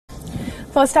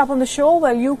First up on the show,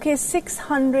 well, UK's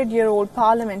 600-year-old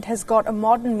Parliament has got a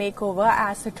modern makeover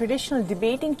as the traditional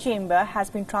debating chamber has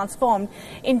been transformed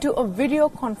into a video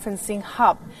conferencing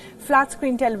hub.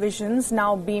 Flat-screen televisions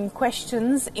now beam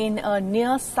questions in a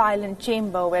near-silent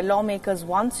chamber where lawmakers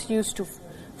once used to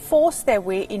force their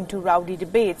way into rowdy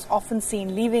debates, often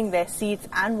seen leaving their seats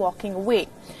and walking away.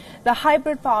 The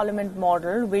hybrid parliament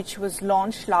model, which was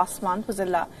launched last month,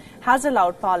 has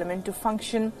allowed Parliament to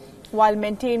function while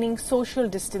maintaining social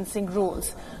distancing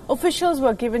rules. Officials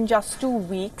were given just 2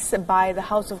 weeks by the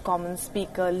House of Commons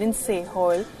Speaker Lindsay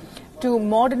Hoyle to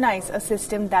modernise a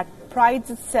system that prides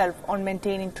itself on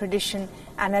maintaining tradition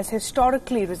and has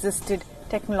historically resisted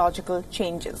technological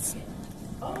changes.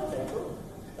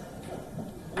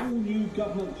 New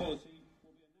government policy.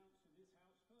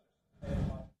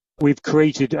 We've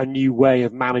created a new way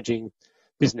of managing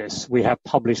business. We have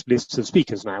published lists of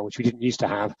speakers now, which we didn't used to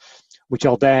have, which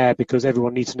are there because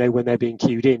everyone needs to know when they're being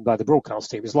queued in by the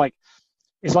broadcast team. It's like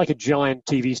a giant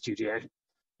TV studio,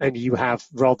 and you have,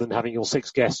 rather than having your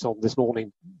 6 guests on this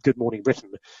morning, Good Morning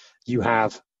Britain, you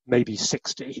have maybe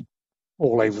 60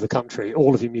 all over the country.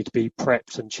 All of you need to be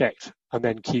prepped and checked and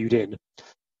then queued in.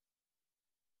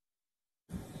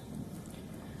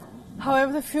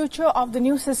 However, the future of the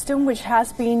new system, which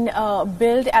has been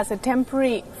billed as a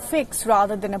temporary fix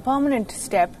rather than a permanent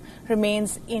step,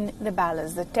 remains in the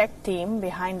balance. The tech team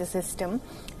behind the system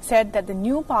said that the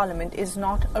new Parliament is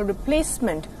not a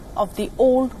replacement of the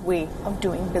old way of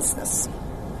doing business.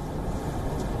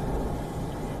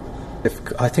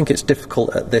 I think it's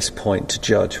difficult at this point to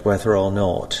judge whether or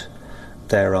not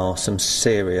there are some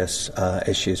serious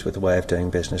issues with the way of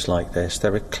doing business like this.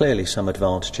 There are clearly some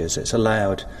advantages. It's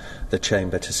allowed the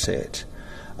chamber to sit.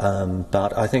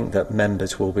 But I think that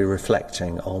members will be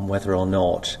reflecting on whether or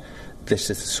not this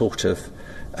is sort of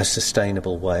a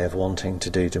sustainable way of wanting to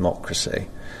do democracy.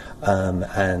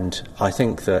 And I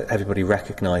think that everybody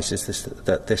recognises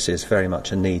that this is very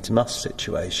much a needs-must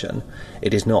situation.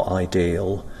 It is not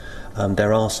ideal.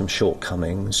 There are some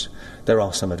shortcomings. There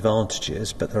are some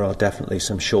advantages, but there are definitely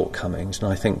some shortcomings.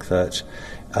 And I think that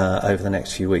over the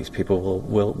next few weeks, people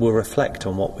will reflect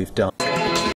on what we've done.